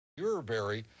your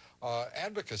very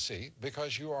advocacy,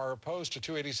 because you are opposed to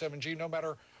 287G, no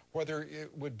matter whether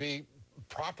it would be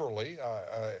properly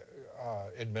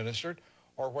administered,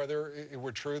 or whether it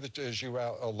were true that, as you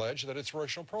allege, that it's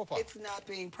racial profiling. It's not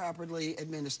being properly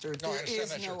administered. No, there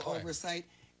is no oversight.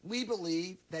 We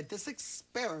believe that this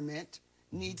experiment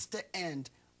needs to end.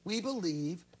 We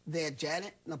believe that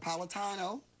Janet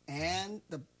Napolitano and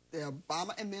the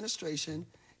Obama administration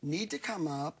need to come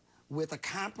up with a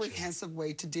comprehensive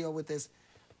way to deal with this.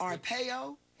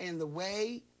 Arpaio and the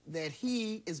way that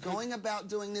he is going about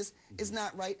doing this is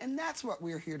not right, and that's what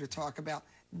we're here to talk about.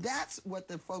 That's what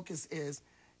the focus is.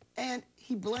 And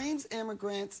he blames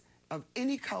immigrants of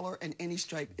any color and any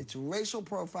stripe. It's racial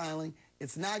profiling.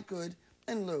 It's not good.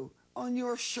 And Lou, on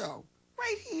your show,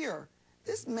 right here,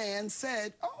 this man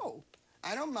said, oh,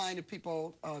 I don't mind if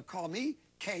people call me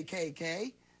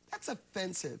KKK. That's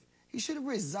offensive. He should have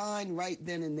resigned right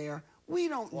then and there. We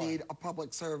don't need a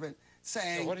public servant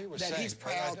saying that he's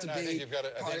proud to be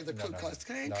part of the Ku Klux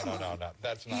Klan. No,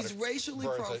 that's not. He's racially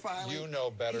profiling. You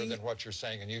know better than what you're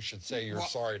saying, and you should say you're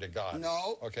sorry to God.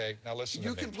 No. Okay, now listen to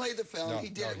me. You can play the film. He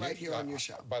did it right here on your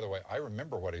show. By the way, I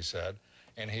remember what he said,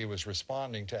 and he was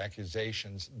responding to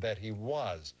accusations that he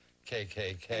was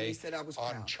KKK. And he said I was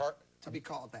proud to be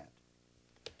called that.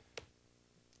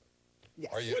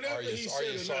 Yes. Are you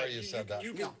sorry you said that?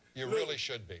 You really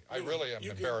should be. I really am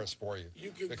embarrassed for you,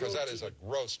 because that is a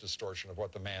gross distortion of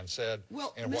what the man said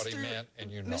and what he meant,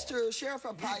 and you know Mr. Sheriff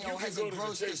Arpaio has a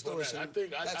gross distortion. I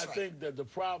think that the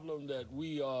problem that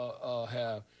we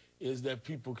have is that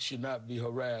people should not be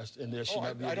harassed, and there should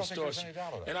not be a distortion.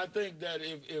 And I think that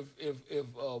if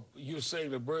you're saying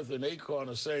that Bertha and Acorn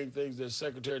are saying things that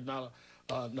Secretary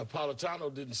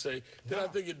Napolitano didn't say, then I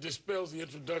think it dispels the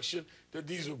introduction that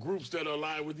these are groups that are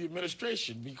aligned with the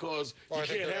administration, because you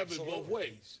can't have it both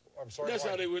ways. I'm sorry. That's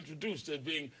how they were introduced, as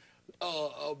being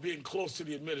close to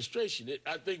the administration.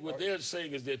 I think what they're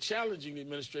saying is they're challenging the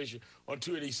administration on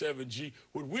 287G.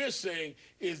 What we're saying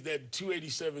is that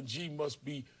 287G must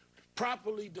be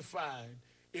properly defined.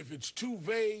 If it's too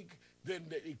vague, then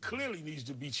it clearly needs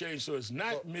to be changed so it's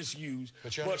not misused.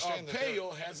 But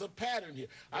Arpaio has a pattern here.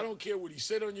 I don't care what he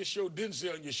said on your show, didn't say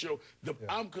on your show.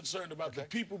 I'm concerned about the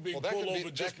people being pulled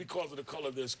over just because of the color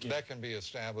of their skin. That can be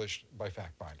established by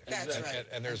fact-finding. That's right.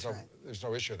 And there's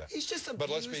no issue with that. He's just abusing.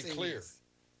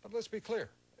 But let's be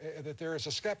clear that there is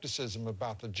a skepticism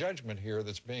about the judgment here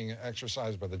that's being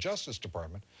exercised by the Justice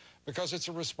Department, because it's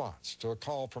a response to a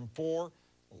call from 4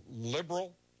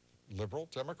 liberal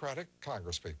Democratic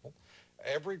congresspeople.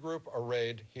 Every group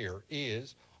arrayed here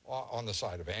is on the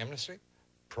side of amnesty,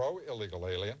 pro-illegal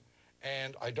alien,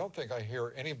 and I don't think I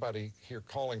hear anybody here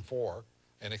calling for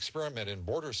an experiment in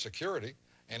border security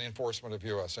and enforcement of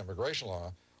U.S. immigration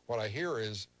law. What I hear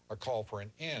is a call for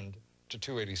an end to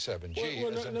 287G.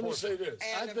 Let me say this.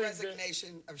 And the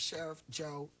resignation of Sheriff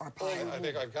Joe Arpaio. I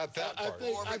think I've got that part.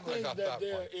 I think that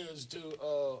there is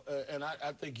and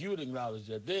I think you would acknowledge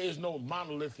that there is no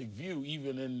monolithic view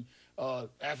even in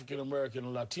African-American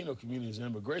and Latino communities in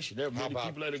immigration. There are many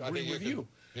people that agree with you.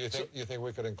 Do you think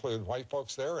we could include white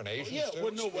folks there and Asians too? Yeah,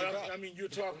 well, no, but I mean, you're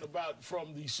talking about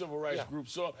from the civil rights group.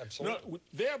 So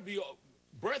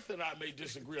Bertha and I may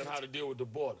disagree on how to deal with the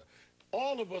border.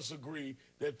 All of us agree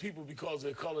that people, because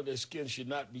of the color of their skin, should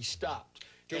not be stopped.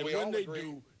 And when they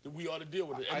do, we ought to deal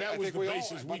with it. And that was the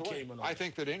basis we came in on. I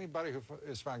think that anybody who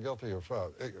is found guilty of,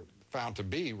 found to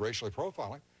be racially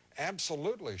profiling,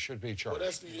 absolutely should be charged. Well,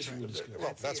 that's the issue.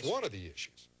 Well, that's one of the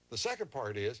issues. The second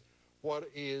part is, what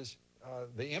is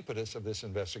the impetus of this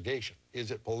investigation?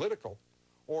 Is it political,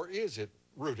 or is it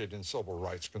rooted in civil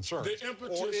rights concerns? The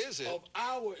impetus of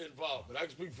our involvement, I can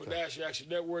speak for National Action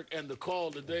Network, and the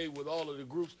call today with all of the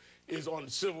groups is on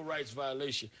civil rights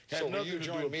violation. Had nothing to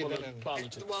do with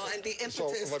politics. Well, and the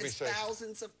impetus is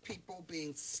thousands of people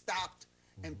being stopped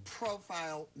and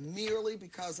profiled merely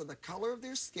because of the color of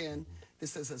their skin.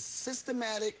 This is a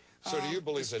systematic So do you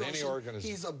believe that any organization...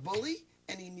 He's a bully,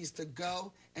 and he needs to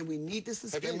go, and we need to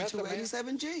suspend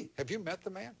 287G. Have you met the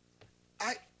man?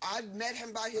 I've met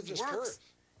him by his works.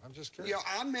 I'm just curious. You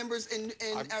know, our members in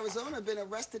Arizona have been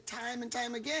arrested time and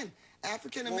time again.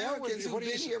 African Americans who've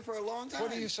been here for a long time.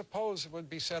 What do you suppose would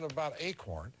be said about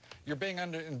Acorn? You're being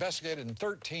investigated in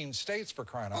 13 states, for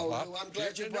crying out loud. Oh, I'm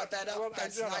glad you brought that up.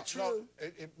 That's not true.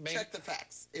 Check the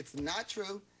facts. It's not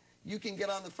true. You can get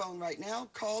on the phone right now,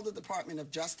 call the Department of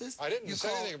Justice. I didn't say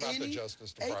anything about the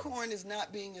Justice Department. Acorn is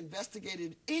not being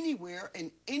investigated anywhere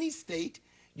in any state.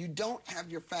 You don't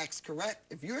have your facts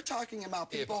correct. If you're talking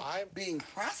about people being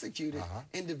prosecuted,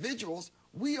 individuals,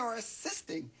 we are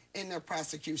assisting in their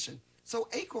prosecution. So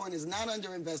Acorn is not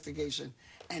under investigation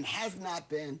and has not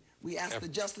been We asked the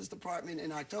Justice Department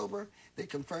in October. They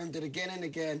confirmed it again and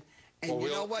again. And Well, you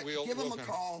know what? Give them a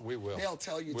call. We will. They'll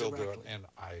tell you we'll directly. Do it. And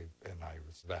I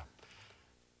was that.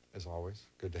 As always,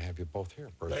 good to have you both here.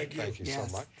 Bertha. Thank you. Thank you Yes,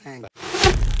 so much. thanks.